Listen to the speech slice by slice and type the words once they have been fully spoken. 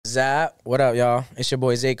Zap, what up, y'all? It's your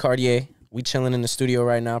boy Zay Cartier. We chilling in the studio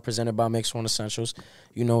right now, presented by Mix One Essentials.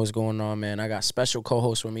 You know what's going on, man. I got special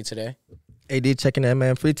co-host with me today. AD checking that,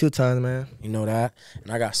 man. Free 2 times, man. You know that.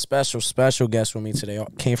 And I got special guests with me today.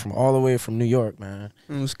 Came from all the way from New York, man.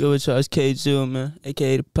 What's good with y'all? It's KGEO, man.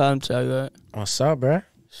 A.K.A. the Problem Child, right? What's up, bruh?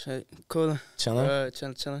 Shit, coolin'. Chilling?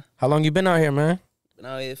 Chilling. How long you been out here, man? Been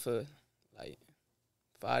out here for, like,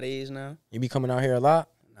 5 days now. You be coming out here a lot?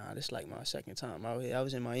 Nah, this is, like, my second time out here. I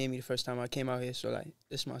was in Miami the first time I came out here, so, like,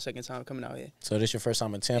 this is my second time coming out here. So this your first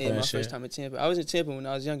time in Tampa yeah, and my shit? first time in Tampa. I was in Tampa when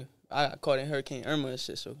I was younger. I got caught in Hurricane Irma and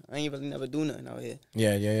shit, so I ain't really never do nothing out here.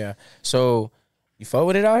 Yeah. So, you fuck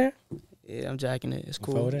with it out here? Yeah, I'm jacking it. It's You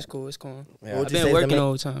fuck cool. with It's it? cool. It's cool. Yeah. I've been working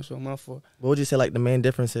all the time, so I'm up for it. What would you say, like, the main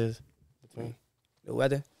difference is? The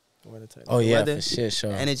weather, Oh, yeah, weather, for shit,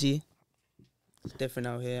 sure. the energy. It's different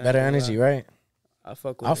out here. Better energy, right? I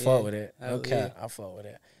fuck with I it. fuck yeah. with it. Hell Okay, yeah. I fuck with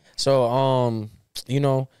it. So, you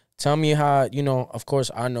know, tell me how, you know, of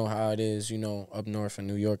course I know how it is, you know, up north in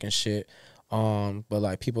New York and shit. But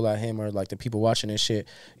like people like him or like the people watching this shit,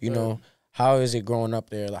 you know, how is it growing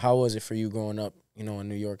up there? Like, how was it for you growing up, you know, in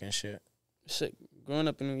New York and shit? Shit, growing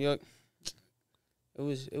up in New York,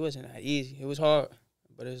 it wasn't that easy. It was hard,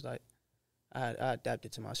 but it's like I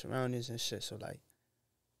adapted to my surroundings and shit. So like,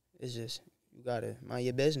 it's just you gotta mind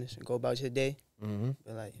your business and go about your day. Mm-hmm.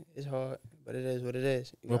 But like, it's hard, but it is what it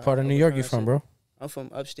is. What part of New York you from, bro? I'm from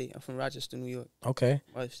upstate. I'm from Rochester, New York. Okay.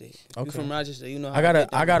 Upstate. Okay. You from Rochester? You know. How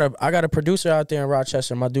I got a producer out there in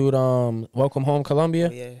Rochester. My dude, Welcome Home Columbia.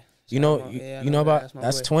 Oh, yeah. You know, you know about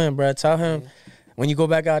that's boy. twin, bro. Tell him when you go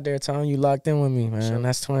back out there, tell him you locked in with me, man. Sure.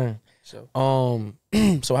 That's twin. So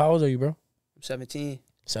So how old are you, bro? I'm 17.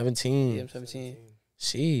 17. Yeah, I'm 17.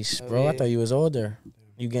 Sheesh, Oh, bro. I yeah. thought you was older.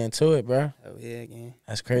 You getting to it, bro. Oh yeah, again.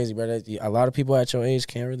 That's crazy, bro. A lot of people at your age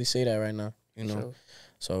can't really say that right now, you know. Sure.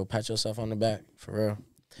 So pat yourself on the back, for real.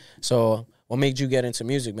 So what made you get into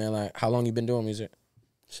music, man? Like, how long you been doing music?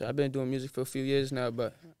 So I've been doing music for a few years now,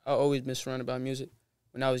 but I always been surrounded by music.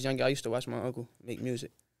 When I was younger, I used to watch my uncle make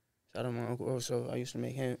music. Shout out my uncle also. I used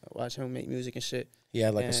to watch him make music and shit. He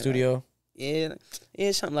had like a And, studio. Yeah,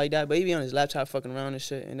 something like that. But he be on his laptop fucking around and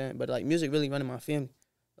shit. And then, but like music really running my family.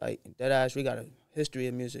 Like that ass, we got a history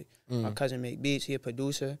of music. My cousin make beats. He a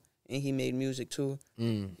producer and he made music too.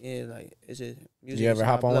 Yeah, like it's just music. You ever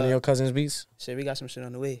hop on one of your cousin's beats? Shit, we got some shit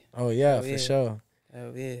on the way. Oh yeah, Hell for yeah. sure.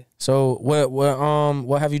 Hell yeah. So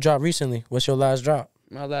what have you dropped recently? What's your last drop?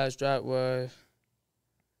 My last drop was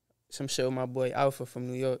some shit with my boy Alpha from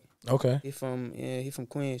New York. Okay. He from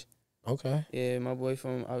Queens. Okay. Yeah, my boy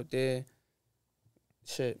from out there.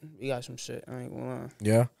 Shit, we got some shit. I ain't gonna lie.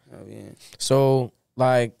 Yeah. Oh yeah. So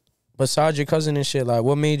like, besides your cousin and shit, like,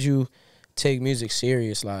 what made you take music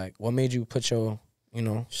serious? Like, what made you put your, you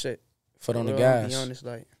know, Shit. foot on the Bro, I'll gas? be honest,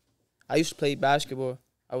 like, I used to play basketball.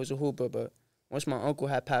 I was a hooper, but once my uncle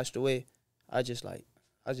had passed away, I just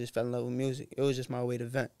fell in love with music. It was just my way to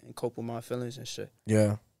vent and cope with my feelings and shit.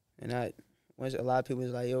 Yeah. And once a lot of people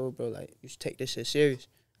was like, yo, bro, like, you should take this shit serious.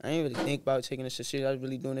 I ain't really think about taking this shit serious. I was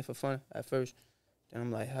really doing it for fun at first. Then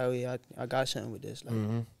I'm like, hell yeah, I got something with this. Like,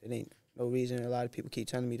 it ain't no reason. A lot of people keep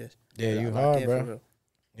telling me this. Yeah, But you I locked hard, in for bro. real.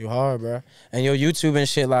 You hard, bro. And your YouTube and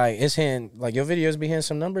shit, like, it's hitting, like, your videos be hitting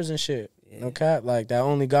some numbers and shit. Yeah. No cap. Like, that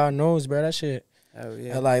only God knows, bro. That shit. Hell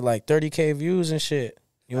yeah. Had like 30K views and shit.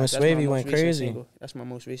 You and That's my Swavy most went recent crazy. single. That's my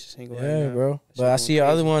most recent single. Yeah, right now. bro. That But shit I going see your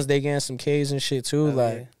other crazy. ones, they getting some K's and shit too. Hell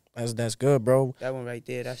Like, yeah. that's good, bro. That one right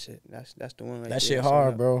there, that's the one right there. That shit That's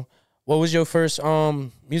hard, up. bro. What was your first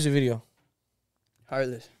music video?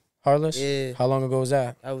 Heartless. Heartless? Yeah. How long ago was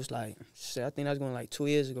that? That was like, shit, I think that was going like 2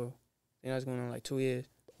 years ago. I think that was going on like 2 years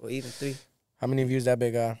or even 3. How many views that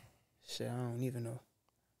big got? Shit, I don't even know.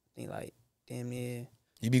 I think like damn near.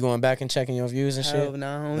 You be going back and checking your views and Hell, shit?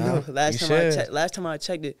 nah, I don't Nah, know. Last time I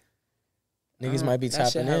checked it, Niggas might be that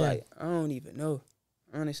shit tapping had in. like, I don't even know.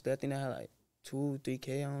 Honestly, I think I had like 2,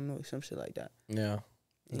 3K. I don't know, some shit like that. Yeah.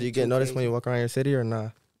 Do you get noticed when you walk around your city or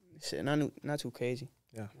not? Shit, not too crazy.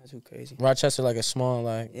 Yeah. Not too crazy. Rochester, like, a small,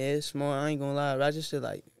 like, Yeah, it's small. I ain't gonna lie. Rochester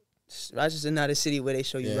not a city where they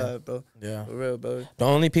show you Yeah. love, bro. yeah. For real, bro. The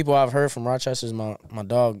only people I've heard from Rochester is my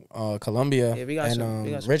dog, Columbia, Yeah, we got and some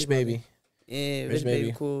Rich people out Baby. Yeah, Rich Rich Baby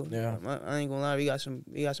Baby. cool. Yeah. I ain't gonna lie. We got some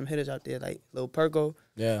hitters out there like Lil Perko.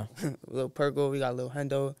 Yeah. Lil Perko. We got Lil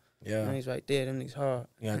Hendo. Yeah. Them niggas right there. Them niggas hard.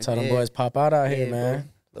 You gotta tell them Yeah. boys pop out here, Yeah, man.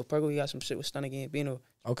 Lil Perko, we got some shit with Stunner Gambino.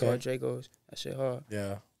 Okay. Or Dracos. That shit hard.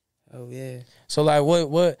 Yeah. Oh yeah. So like,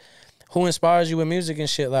 who inspires you with music and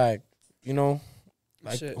shit? Like, you know,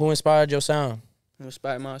 like Shit. who inspired your sound? Who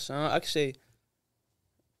inspired my sound? I could say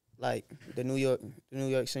like the New York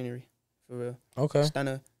scenery, for real. Okay.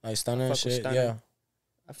 Stunner. Like Stunner and fuck with shit. Stunner. Yeah.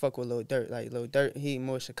 I fuck with Lil Durk. Like Lil Durk, he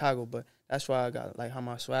more Chicago, but that's why I got like how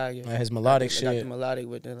my swag is. Like his melodic I got the shit. melodic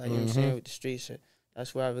with the like you know what I'm saying, with the street shit.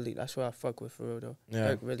 That's why I fuck with for real though. Yeah.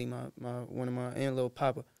 Durk really my one of my, and Lil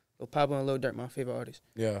Papa. Lil Papa and Lil Durk my favorite artists.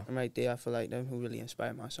 Yeah. And right there I feel like them who really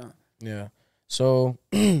inspired my song. Yeah. So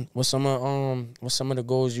what's some of the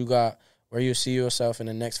goals you got where you see yourself in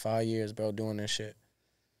the next 5 years, bro, doing this shit?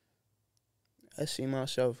 I see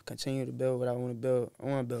myself continue to build what I want to build. I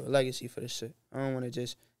want to build a legacy for this shit. I don't want to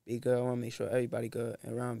just be good. I want to make sure everybody good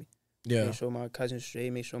around me. Yeah. Make sure my cousins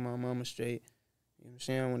straight. Make sure my mama straight. You know what I'm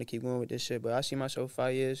saying? I want to keep going with this shit. But I see myself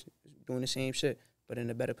 5 years doing the same shit, but in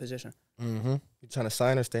a better position. Mm-hmm. You trying to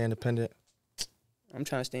sign or stay independent? I'm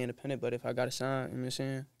trying to stay independent, but if I got to sign, you know what I'm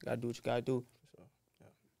saying? Got to do what you got to do.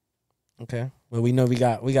 Okay. Well, we know we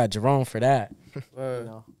got Jerome for that. Word.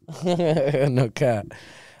 No cap.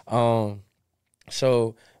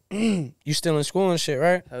 So you still in school and shit,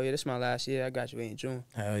 right? Hell yeah, this is my last year. I graduate in June.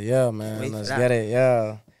 Hell yeah, man. Wait for Let's that. get it.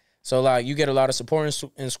 Yeah. So like you get a lot of support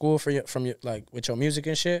in school from your like with your music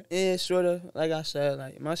and shit. Yeah, sort of. Like I said,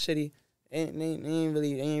 like my city ain't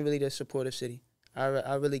really the supportive city. I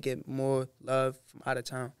really get more love from out of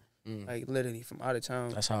town. Like literally from out of town.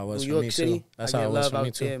 That's how it was New for me York City, too. That's I how get it was love for me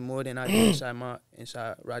out too. there more than I do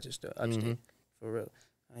inside Rochester, upstate. For real.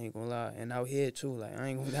 I ain't gonna lie. And out here too, like I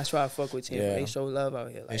ain't gonna, that's why I fuck with Tampa. Yeah. They show love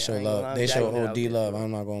out here. Like, They show I ain't gonna lie, love. I'm They show jacking it out OD there, love. bro.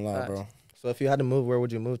 I'm not gonna lie, Facts. bro. So if you had to move, where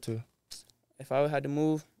would you move to? If I had to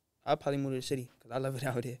move, I'd probably move to the city because I love it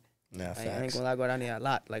out there. Yeah, Like, I ain't facts. gonna lie, I go down there a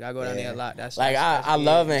lot. Like I go down there a lot. That's Like that's, I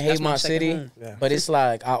love and hate that's my second city, home. Yeah. but it's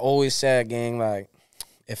like I always said, gang, like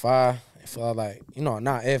if I like, you know,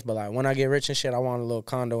 not if, but like when I get rich and shit, I want a little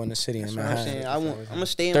condo in the city That's in what I'm Manhattan. saying. I'm gonna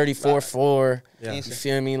stay in 34th floor. Yeah. You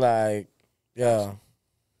feel me? Like, yeah,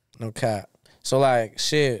 no cap. So like,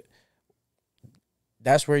 shit,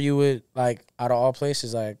 that's where you would like out of all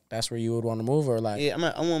places, like that's where you would want to move, or like, Yeah, I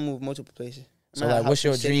want to move multiple places. so like, what's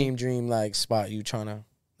your dream like spot you tryna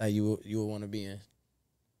like you would want to be in?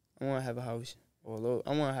 I want to have a house. I want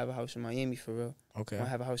to have a house in Miami for real. Okay. I want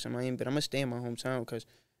to have a house in Miami, but I'm gonna stay in my hometown because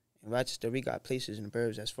in Rochester we got places in the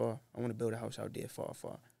burbs that's far. I want to build a house out there far.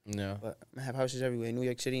 Yeah. But I have houses everywhere, New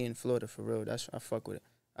York City and Florida for real. That's I fuck with it.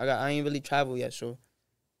 I ain't really traveled yet, so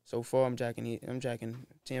far I'm jacking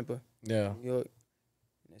Tampa, Yeah. New York,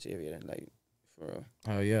 this area, like for real.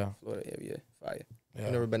 Oh yeah. Florida area, fire. Yeah.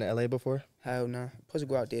 You never been to LA before? Hell nah. Supposed to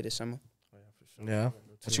go out there this summer. Yeah.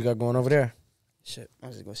 What you got going over there? Shit,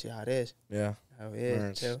 I'm just gonna see how it is. Yeah. Hell yeah,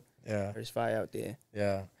 Merch. chill. Yeah. There's fire out there.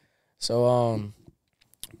 Yeah. So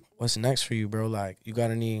what's next for you, bro? Like, you got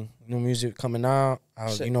any new music coming out?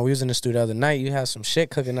 Shit. You know, we was in the studio the other night. You had some shit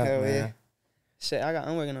cooking up, Hell man. yeah. Shit,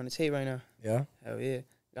 I'm working on the tape right now. Yeah. Hell yeah.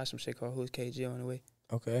 Got some shit called Who's KGEO on the way.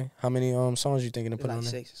 Okay. How many songs you thinking to It's put like on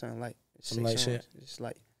there? 6, something like Some 6 light songs. shit? It's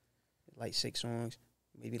like 6 songs,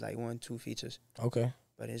 maybe like 1, 2 features. Okay.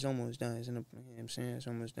 But it's almost done. It's in the, you know what I'm saying? It's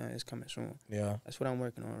almost done. It's coming soon. Yeah. That's what I'm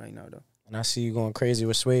working on right now, though. And I see you going crazy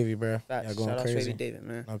with Swavey, bro. Facts. Yeah, going Shout out crazy. Swavey David,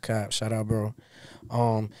 man. No cap. Shout out, bro.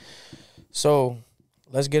 So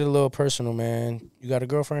let's get a little personal, man. You got a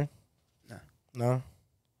girlfriend? Nah. No?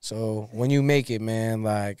 So when you make it, man,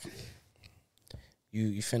 like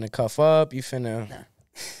you finna cuff up? You finna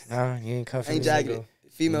Nah, you ain't cuffing. I ain't me, jacking nigga.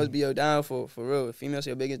 it. Females be your downfall, for real. Females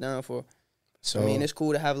your biggest downfall. So I mean, it's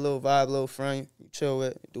cool to have a little vibe, a little friend. You chill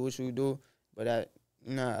with, do what you do. But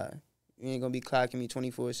nah, you ain't gonna be clocking me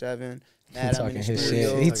 24/7. Mad I'm in the talking his studio.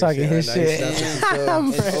 shit. He talking his right now. shit. It's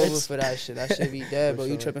Fresh. over for that shit. That shit be dead, bro. For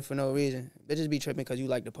You sure. tripping for no reason. Bitches be tripping because you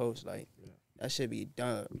like the post. Like, that shit be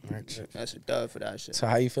dub. That's a dub for that shit. So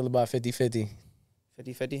how you feel about 50-50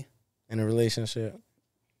 50-50. in a relationship?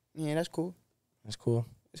 Yeah, that's cool. That's cool.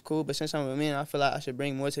 It's cool, but since I'm a man, I feel like I should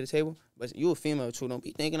bring more to the table. But you a female, too. Don't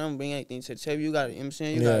be thinking I'm bringing anything to the table. You got to, you know what I'm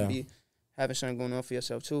saying? You got Yeah. to be having something going on for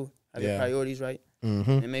yourself, too. Have Yeah. your priorities right. Mm-hmm.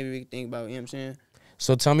 And maybe we can think about, you know what I'm saying?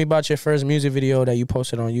 So tell me about your first music video that you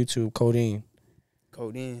posted on YouTube, Codeine.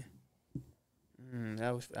 Codeine.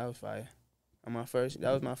 That was fire.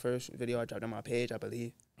 That was my first video I dropped on my page, I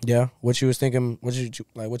believe. Yeah. What you was thinking? What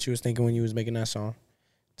you was thinking when you was making that song?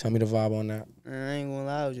 Tell me the vibe on that. And I ain't gonna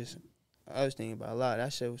lie, I was thinking about a lot.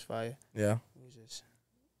 That shit was fire. Yeah. It was just,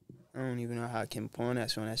 I don't even know how I came upon that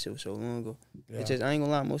song. That shit was so long ago. Yeah. It's just, I ain't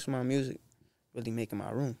gonna lie, most of my music really make in my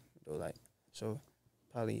room. Though, like, so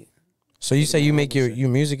probably, So you say you make your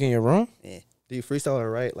music in your room? yeah. Do you freestyle or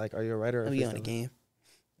write? Like, are you a writer? Or I'll be on the freestyler? game.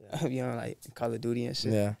 I'll be on, like, Call of Duty and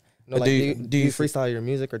shit. Yeah. No, But like, do you freestyle your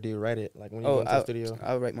music or do you write it? Like when you go into the studio?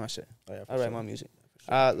 I'll write my shit. Oh, yeah, for I write sure. my music.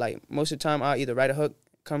 Like, most of the time, I'll either write a hook,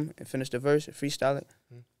 come and finish the verse, freestyle it,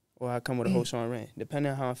 or I come with a whole song written,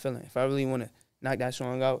 depending on how I'm feeling. If I really want to knock that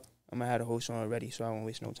song out, I'm going to have the whole song ready so I won't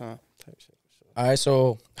waste no time. Type shit, for sure. All right,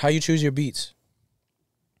 so how you choose your beats?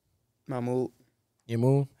 My mood. Your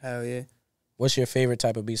mood? Hell yeah. What's your favorite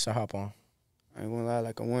type of beats to hop on? I ain't gonna lie,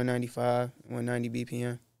 like a 195, 190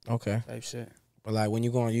 BPM Okay. type shit. But like when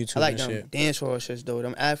you go on YouTube I like and them shit. dancehall shits though.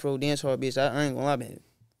 Them Afro dancehall beats. I ain't gonna lie, man.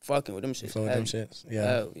 Fucking with them shits. Fuck with them shits? Yeah.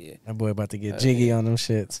 Hell yeah. That boy about to get jiggy on them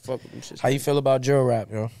shits. Fuck with them shits. How you feel about drill rap,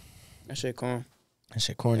 yo? That shit calm. That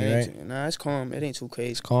shit corny, It right? ain't nah, it's calm. It ain't too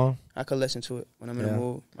crazy. It's calm? I could listen to it when I'm in the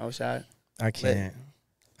mood outside. I can't.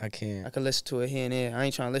 I can't. I could listen to it here and there. I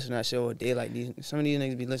ain't trying to listen to that shit all day like these. Some of these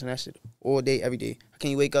niggas be listening to that shit all day, every day. How can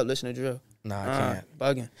you wake up listening to drill? Nah, I can't.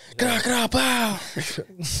 Bugging. Get out,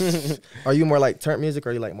 Are you more like turnt music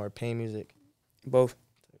or you like more pain music? Both.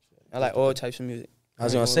 I like all types of music. I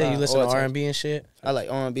was gonna say, you listen to all R&B and shit? I like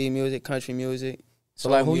R&B music, country music. So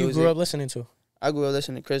like who you music. grew up listening to? I grew up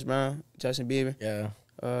listening to Chris Brown, Justin Bieber, Yeah.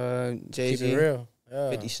 Jay-Z, Keep it real. Yeah.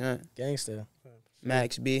 50 Cent, Gangster.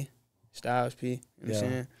 Max B, Styles P. You know what I'm Yeah.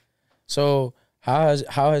 saying? So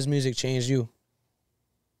how has music changed you?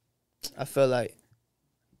 I feel like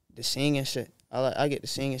the singing shit. I get the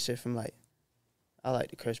singing shit from like, I like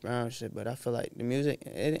the Chris Brown shit, but I feel like the music,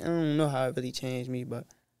 I don't know how it really changed me, but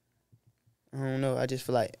I don't know. I just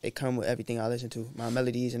feel like it come with everything I listen to, my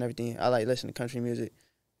melodies and everything. I like listening to country music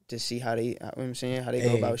to see how they, you know what I'm saying, how they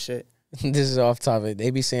go about shit. This is off topic. They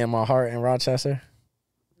be saying my heart in Rochester.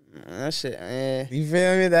 That shit, yeah. You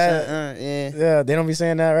feel me? That yeah. yeah, they don't be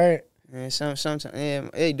saying that, right? Yeah, sometimes, yeah,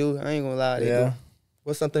 they do. I ain't gonna lie, they do.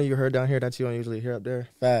 What's something you heard down here that you don't usually hear up there?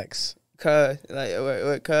 Facts. Cuz, like,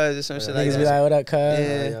 what cuz or some shit like Niggas that. be like, what up, cuz?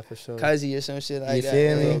 Yeah. Yeah, for sure. Cuzzy or some shit like You that.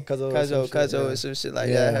 feel me? Yeah. Cuzzo Cuzzo or some shit like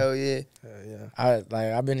Yeah. that. Hell yeah. Yeah. I've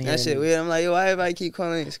been hearing That shit weird. I'm like, yo, why everybody keep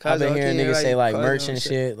calling this Cuzzo? I've been hearing niggas say like merch and Cuzzo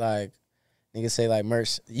shit. Like niggas say like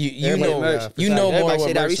merch. You Everybody- know merch. you know more Everybody what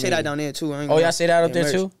say that. merch We say that mean. down there too. I ain't Oh, gonna y'all say that up there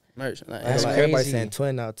merch. too? Merch. Like, That's Everybody crazy. saying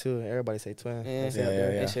twin now too. Everybody say twin. yeah,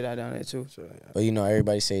 Yeah. they say that down there too. So, yeah. But you know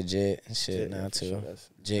everybody say Jit and shit Yeah, now for too. sure. That's-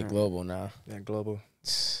 Jit Global now. Yeah, global.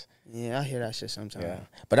 Yeah, I hear that shit sometimes. Yeah,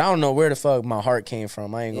 but I don't know where the fuck my heart came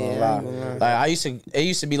from. I ain't gonna lie. Like it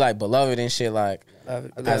used to be like beloved and shit. Like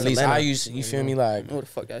at That's least Atlanta. I used to, you feel me? Like Where the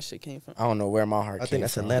fuck that shit came from? I don't know where my heart I came think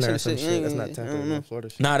that's from. Atlanta or some Shit, shit. That's yeah, not I Tampa. don't know. That's Florida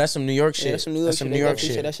shit. Nah, that's some New York shit. Yeah, that's some New York shit. New They York definitely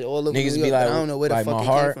say shit. that shit all over Niggas New be York, like, but I don't know where the like fuck my it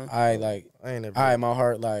heart. came from. I ain't never. All right, my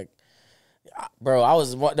heart. Like, bro, I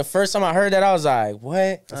was the first time I heard that I was like, what?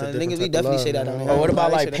 a different Niggas type be of definitely love, say that man. on there. Or what about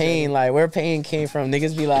They like say that pain? Like where pain came from?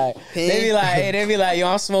 Niggas be like, Pain? they be like, yo,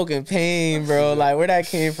 I'm smoking pain, bro. Like where that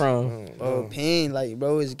came from? Bro, pain, like,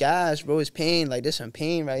 bro, it's gas, bro, it's pain. Like, there's some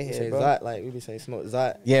pain right We here, say bro. Zot, like we be saying smoke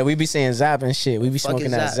Zot. Yeah, we be saying Zap and shit. We be Fuck smoking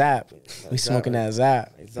is that Zap. We smoking that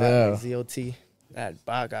Zap. Zot, Yeah. like ZOT. That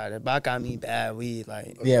Baca mean bad weed,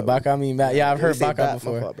 like, Yeah, Baca mean bad. Yeah, I've We heard say Baca bat, my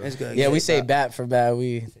before. fault, bro. it's good. Yeah, we say say bat. bat for bad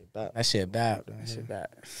weed. Say bat. That shit bad. That shit bad.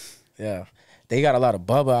 Yeah. They got a lot of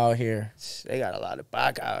bubba out here. They got a lot of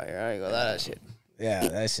Baca out here. I ain't gonna lie that shit. Yeah,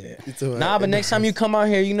 that shit. You too, Nah, but next time you come out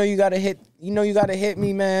here, you know you gotta hit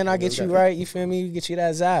me, man. I get you right, you feel me? Get you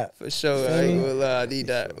that Zap. For sure, I ain't gonna lie. I need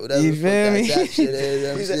that. Whatever You the fuck feel me? that shit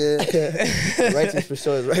is, I'm saying. righteous for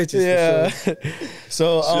sure. Righteous Yeah. for sure.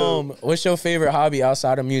 So, what's your favorite hobby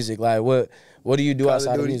outside of music? Like, what do you do Call of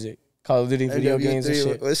outside of Duty. music? Call of Duty, video games and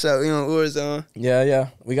shit. What's up? You on Warzone? Yeah.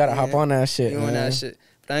 We gotta hop on that shit, You man. on that shit.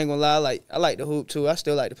 But I ain't gonna lie, I like the hoop too. I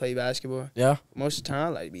still like to play basketball. Yeah. Most of the time, I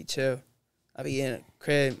like to be chill. I be in a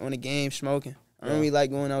crib on the game smoking. I don't really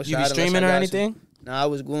like going outside. You be unless I streaming or got anything? Nah, I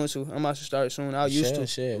was going to. I'm about to start soon. I used to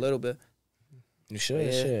Shit. a little bit. You should,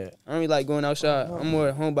 Yeah. shit. I don't really like going outside. I'm more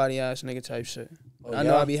a homebody ass nigga type shit. But I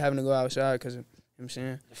know I be having to go outside because, you know what I'm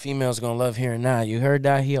saying? The females gonna love hearing that. You heard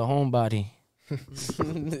that? He a homebody.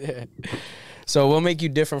 So what make you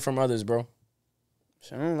different from others, bro?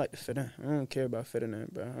 So I don't like to fit in. I don't care about fitting in,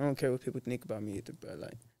 bro. I don't care what people think about me either, bro.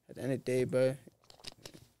 Like, at the end of the day, bro, you know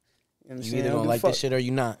what I'm You saying? either I don't gonna give a like fuck. this shit or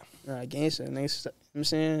you not. Nah, gangster, niggas, you know what I'm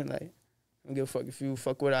saying? Like, I don't give a fuck if you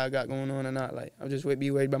fuck what I got going on or not. Like, I'm just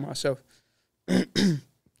be worried about myself.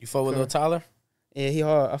 You fuck with Lil Tyler? Yeah, he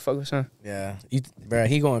hard. I fuck with him. Yeah. Bro,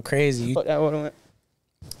 he going crazy. You Fuck that water went.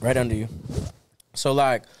 right under you. So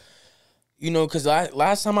like, you know, cause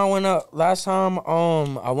last time I went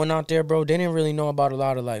out there, bro, they didn't really know about a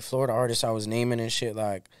lot of like Florida artists I was naming and shit,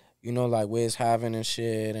 like, you know, like Wiz Having and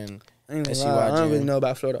shit and I ain't gonna SCY lie, I don't really Jam. know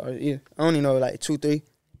about Florida artists either. I only know like 2, 3.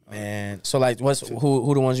 Man. So like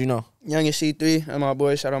who the ones you know? Youngest C3, and my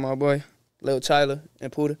boy, shout out my boy, Lil Tyler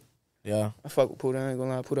and Puda. Yeah. I fuck with Puda, I ain't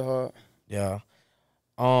gonna lie, Puda hard. Yeah.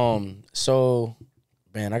 So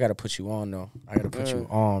man, I gotta put you on though. I gotta put you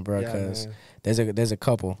on, bro, cause there's a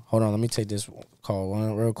couple. Hold on, let me take this call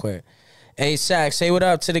one real quick. Hey, Sack, say what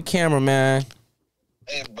up to the camera, man.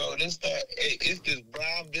 Hey, bro, it's this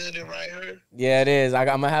brown building right here. Yeah, it is. I'm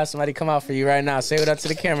gonna have somebody come out for you right now. Say what up to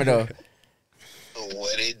the camera though.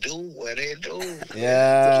 What they do? What they do?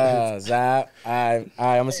 Yeah, Zap. All right.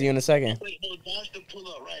 I'm gonna see you in a second. Wait, no, Josh to pull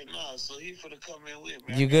up right now, so he finna come in with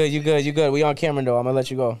me. You good. We on camera though. I'm gonna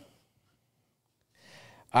let you go.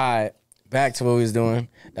 All right, back to what we was doing.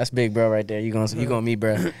 That's big bro right there. You gonna meet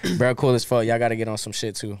bro. Bro cool as fuck. Y'all gotta get on some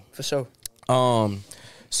shit too. For sure.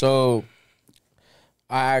 So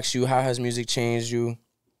I asked you, how has music changed you?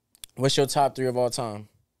 What's your top 3 of all time?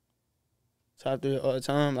 Top 3 all the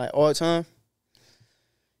time, like all time.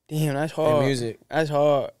 Damn, that's hard. In music. That's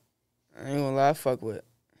hard. I ain't gonna lie, I fuck with it.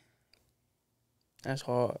 That's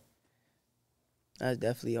hard. That's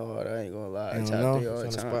definitely hard. I ain't gonna lie. You don't Top know? 3 all the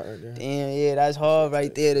It's on the time. spot right there. Damn, yeah, that's hard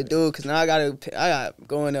right there to do. Cause now I got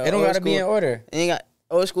going to It don't old gotta school. be in order. Ain't got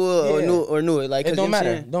old school Yeah. or new. Like, It 'cause don't you know what I'm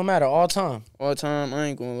matter. saying? Don't matter. All time. All time, I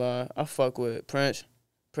ain't gonna lie. I fuck with Prince.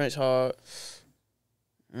 Prince hard.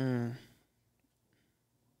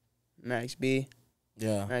 Max B.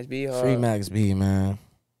 Yeah. Max B hard. Free Max B, man.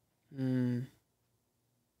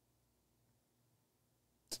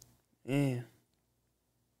 Yeah.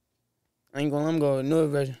 I ain't gonna. I'm going with newer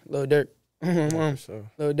version. Lil Durk. Mom. So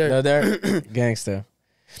Lil Durk. No, there. Gangster.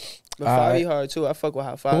 But All Fabio right. hard too. I fuck with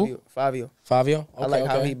how Who? Fabio. Fabio? I like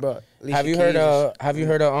how okay. he brought. Have you heard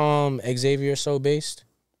of Xavier So Based?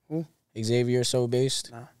 Who? Xavier So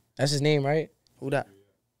Based. Nah. That's his name, right? Who that?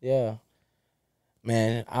 Yeah.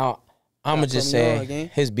 Man, I'm gonna put just me on say again.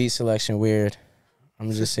 his beat selection weird. I'm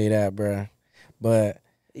gonna just say that, bruh. But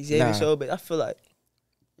Xavier Nah. So, but I feel like,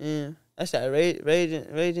 that's that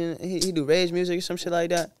raging. He do rage music or some shit like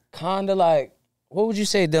that. kinda like, what would you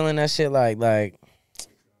say, Dylan? That shit like,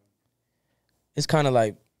 it's kind of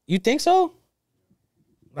like, you think so?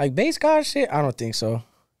 Like bass god shit? I don't think so.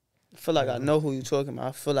 I feel like I know who you talking about.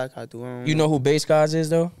 I feel like I do. I don't You know who bass gods is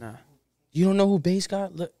though? Nah. You don't know who bass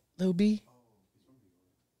god Lil B?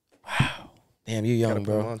 Wow. Damn, you young, Gotta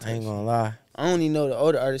put him bro. on I ain't touch. gonna lie. I only know the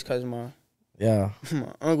older artists because my Yeah.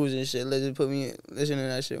 uncles and shit. Let's just put me listening to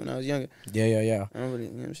that shit when I was younger. Yeah. I don't really,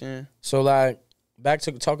 you know what I'm saying? So like, back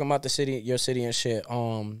to talking about the city, your city and shit.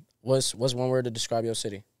 What's one word to describe your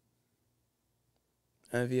city?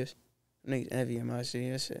 Envious. Niggas envy in my city.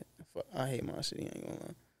 That shit. I hate my city. I ain't gonna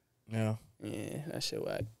lie. Yeah. Yeah, that shit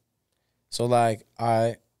whack. So like,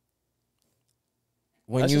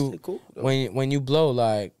 when That's you just cool, though. when you blow,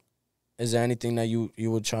 like, is there anything that you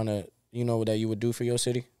would trying to, that you would do for your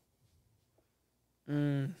city?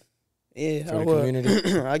 Yeah, For I the would.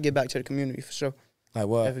 community? I get back to the community for sure. Like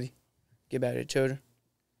what? Definitely. Get back to the children.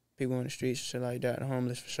 People on the streets, shit like that. The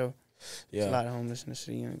homeless for sure. There's a lot of homeless in the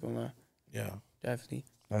city, I ain't gonna lie. Yeah. Definitely.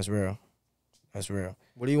 That's real. That's real.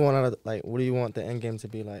 what do you want out of what do you want the end game to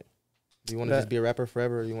be like? Do you want to That- just be a rapper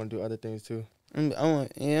forever, or do you want to do other things too? I'm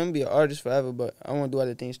gonna be an artist forever, but I want to do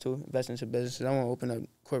other things too. Invest into businesses. I want to open up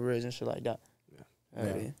corporations and shit like that.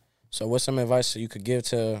 Yeah. So what's some advice that you could give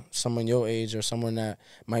to someone your age or someone that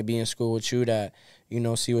might be in school with you that,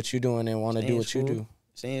 see what you're doing and want to Stay do in what you school. do?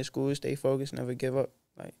 Stay in school, stay focused, never give up.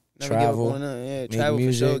 Like never Travel, give up on nothing. Yeah, make travel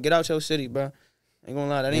music. for sure. Get out your city, bro. Ain't gonna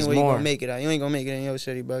lie, that ain't There's where you more. gonna make it at. You ain't gonna make it in your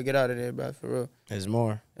city, bro. Get out of there, bro, for real. There's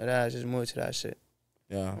more. There's just more to that shit.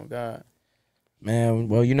 Yeah. Oh God. Man,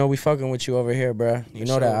 well, we fucking with you over here, bruh. You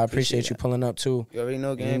know sure, that. I appreciate appreciate you that. pulling up, too. You already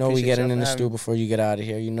know, gang. You know we Appreciate getting y'all in the for having stew me. before you get out of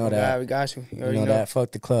here. You know Oh that. God, we got you. You You already know that.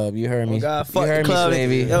 Fuck the club. You heard me. Oh God, fuck you the heard club. me,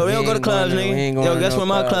 baby. Yo, we don't go to clubs, nigga. Yo, guess where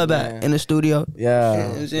my club at? In the studio. Yeah, You know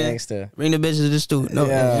what I'm saying? gangster. Bring the bitches to the studio. No,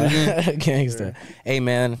 Yeah, gangster. Hey,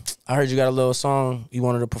 man, I heard you got a little song you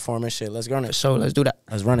wanted to perform and shit. Let's run For it. sure, let's do that.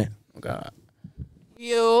 Let's run it. Oh God.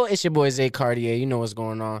 Yo, it's your boy Zay Cartier. You know what's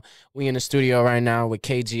going on. We in the studio right now with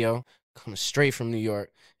KGEO, coming straight from New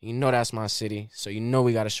York. You know that's my city, so you know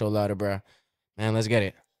we got to show love, bruh. Man, let's get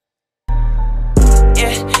it.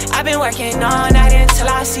 Yeah, I've been working all night until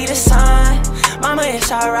I see the sun. Mama,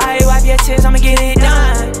 it's alright, wipe your tears, I'ma get it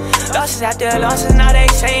done. Losses after losses, now they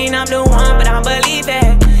saying I'm the one, but I don't believe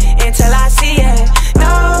it until I see it.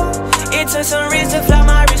 No, it took some wrist to flood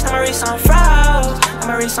my wrist, I'ma reach some froze.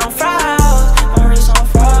 I'ma reach some froze, I'ma reach some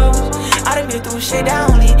froze. I done been through shit that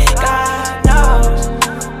only God knows,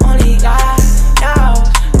 only God knows.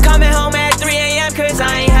 Coming home at 3 a.m. cause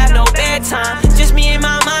I ain't have no bedtime. Just me and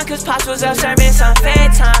my mind cause Pops was up serving some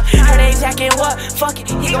fed time. Heard they jacking what? Fuck it,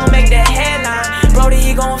 he gon' make the headline. Brody,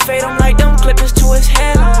 he gon' fade him like them clippers to his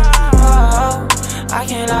headline. Oh, I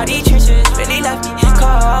can't lie, these trenches really left me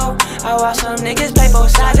cold. I watch some niggas play both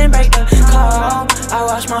sides and break the code. I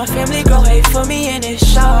watch my family grow hate for me and it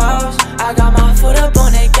shows. I got my foot up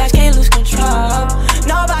on that gas, can't lose control.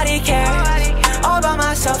 Nobody cares, all by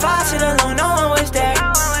myself, I sit alone, no one was there.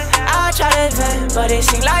 I try to vent, but it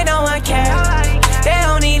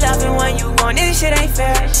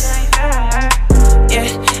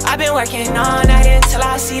I've been working all night until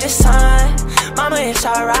I see the sun. Mama, it's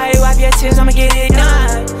alright, wipe your tears, I'ma get it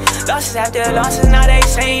done. Losses after losses, now they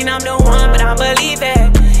saying I'm the one, but I believe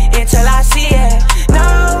it until I see it.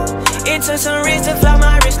 No, it took some risk to flow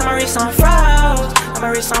my wrist on froze. I'm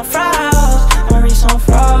a wrist on froze.